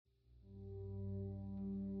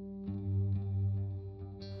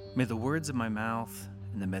May the words of my mouth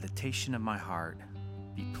and the meditation of my heart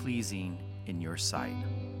be pleasing in your sight,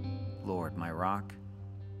 Lord, my rock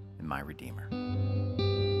and my redeemer.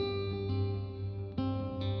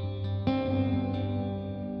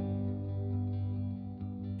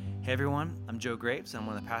 Hey everyone, I'm Joe Graves. I'm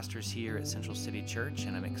one of the pastors here at Central City Church,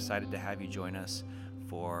 and I'm excited to have you join us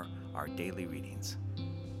for our daily readings.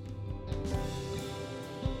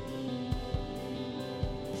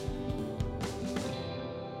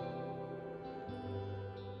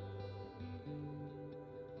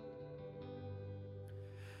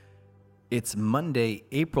 It's Monday,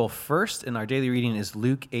 April 1st, and our daily reading is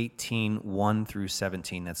Luke 18, 1 through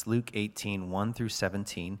 17. That's Luke 18, 1 through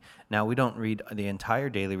 17. Now, we don't read the entire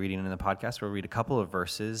daily reading in the podcast. We'll read a couple of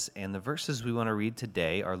verses, and the verses we want to read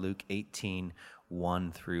today are Luke 18,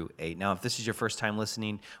 1 through 8. Now, if this is your first time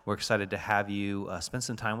listening, we're excited to have you spend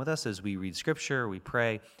some time with us as we read Scripture, we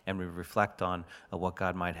pray, and we reflect on what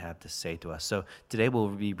God might have to say to us. So today we'll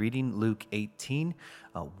be reading Luke 18,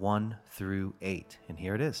 1 through 8, and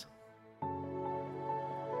here it is.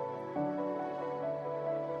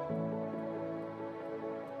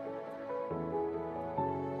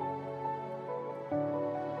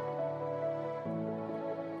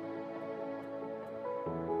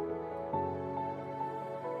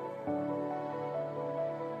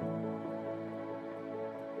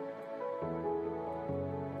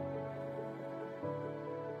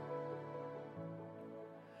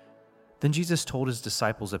 Then Jesus told his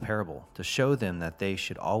disciples a parable to show them that they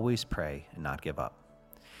should always pray and not give up.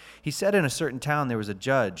 He said, in a certain town there was a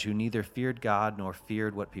judge who neither feared God nor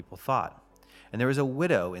feared what people thought. And there was a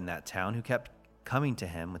widow in that town who kept coming to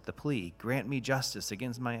him with the plea, "Grant me justice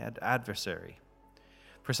against my adversary."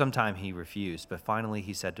 For some time he refused, but finally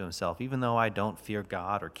he said to himself, "Even though I don't fear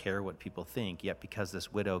God or care what people think, yet because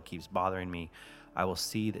this widow keeps bothering me, I will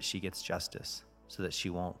see that she gets justice, so that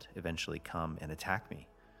she won't eventually come and attack me."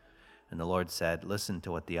 And the Lord said, "Listen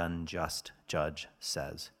to what the unjust judge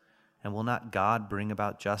says. And will not God bring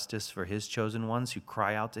about justice for his chosen ones who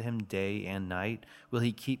cry out to him day and night? Will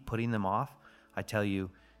he keep putting them off? I tell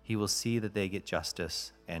you, he will see that they get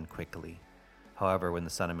justice, and quickly. However, when the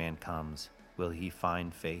Son of Man comes, will he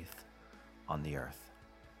find faith on the earth?"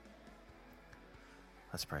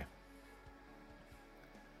 Let's pray.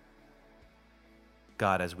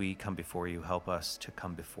 God, as we come before you, help us to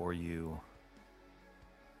come before you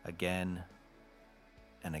again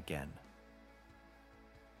and again,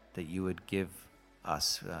 that you would give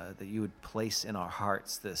us, that you would place in our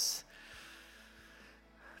hearts this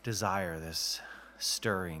desire, this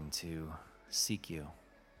stirring to seek you,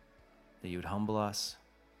 that you would humble us,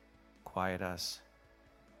 quiet us,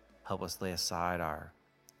 help us lay aside our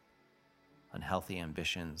unhealthy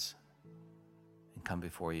ambitions and come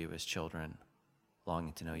before you as children,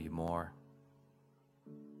 longing to know you more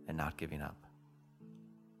and not giving up.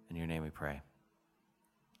 In your name we pray.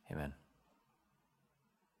 Amen.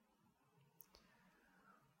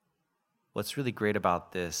 What's really great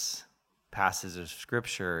about this passage of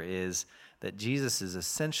Scripture is that Jesus is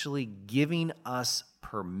essentially giving us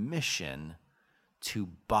permission to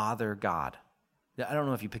bother God. I don't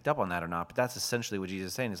know if you picked up on that or not, but that's essentially what Jesus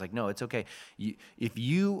is saying. It's like, no, it's okay. If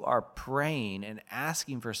you are praying and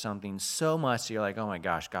asking for something so much that you're like, oh my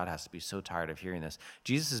gosh, God has to be so tired of hearing this.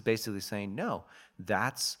 Jesus is basically saying, no,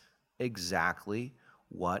 that's exactly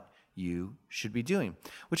what you should be doing,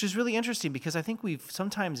 which is really interesting because I think we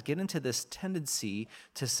sometimes get into this tendency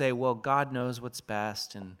to say, well, God knows what's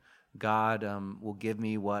best, and God will give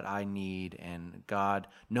me what I need, and God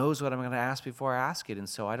knows what I'm going to ask before I ask it, and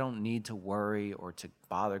so I don't need to worry or to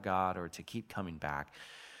bother God or to keep coming back.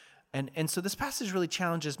 And so this passage really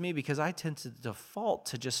challenges me because I tend to default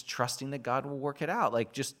to just trusting that God will work it out.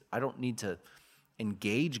 Like, just I don't need to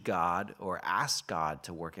engage God or ask God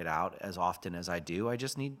to work it out as often as I do. I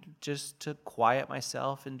just need to quiet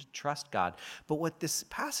myself and to trust God. But what this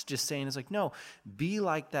passage is saying is like, no, be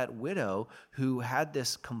like that widow who had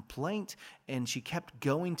this complaint and she kept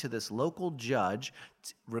going to this local judge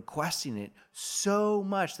requesting it so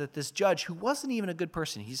much that this judge, who wasn't even a good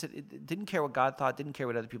person, he said it didn't care what God thought, didn't care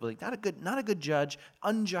what other people think, not a good judge,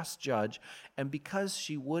 unjust judge. And because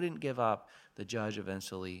she wouldn't give up, the judge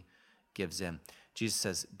eventually gives in. Jesus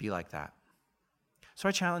says, be like that. So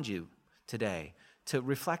I challenge you today to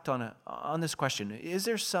reflect on this question. Is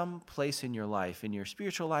there some place in your life, in your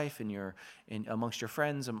spiritual life, in amongst your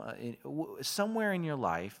friends, somewhere in your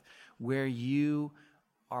life where you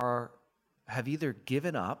have either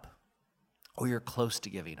given up or you're close to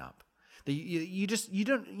giving up? That you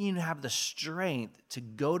don't even have the strength to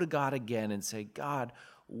go to God again and say, God,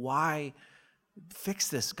 why Fix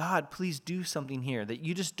this. God, please do something here, that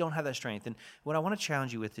you just don't have that strength. And what I want to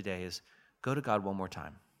challenge you with today is go to God one more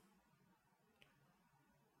time.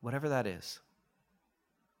 Whatever that is,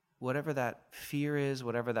 whatever that fear is,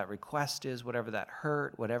 whatever that request is, whatever that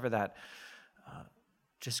hurt, whatever that,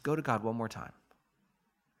 just go to God one more time.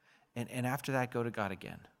 And after that, go to God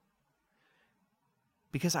again.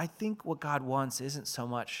 Because I think what God wants isn't so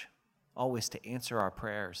much always to answer our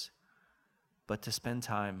prayers, but to spend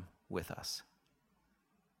time with us.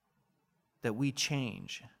 That we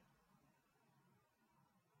change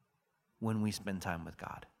when we spend time with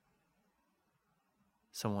God.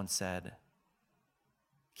 Someone said,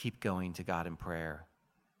 keep going to God in prayer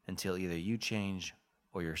until either you change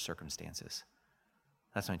or your circumstances.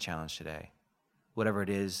 That's my challenge today. Whatever it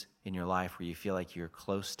is in your life where you feel like you're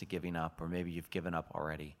close to giving up, or maybe you've given up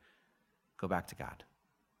already, go back to God.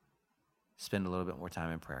 Spend a little bit more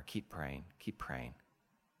time in prayer. Keep praying. Keep praying.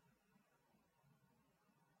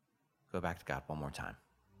 Go back to God one more time.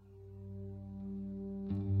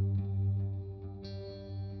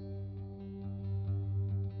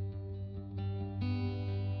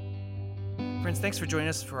 Friends, thanks for joining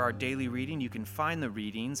us for our daily reading. You can find the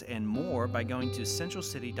readings and more by going to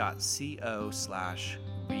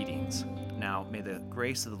centralcity.co/readings. Now, may the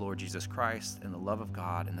grace of the Lord Jesus Christ and the love of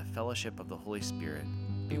God and the fellowship of the Holy Spirit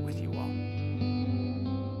be with you all.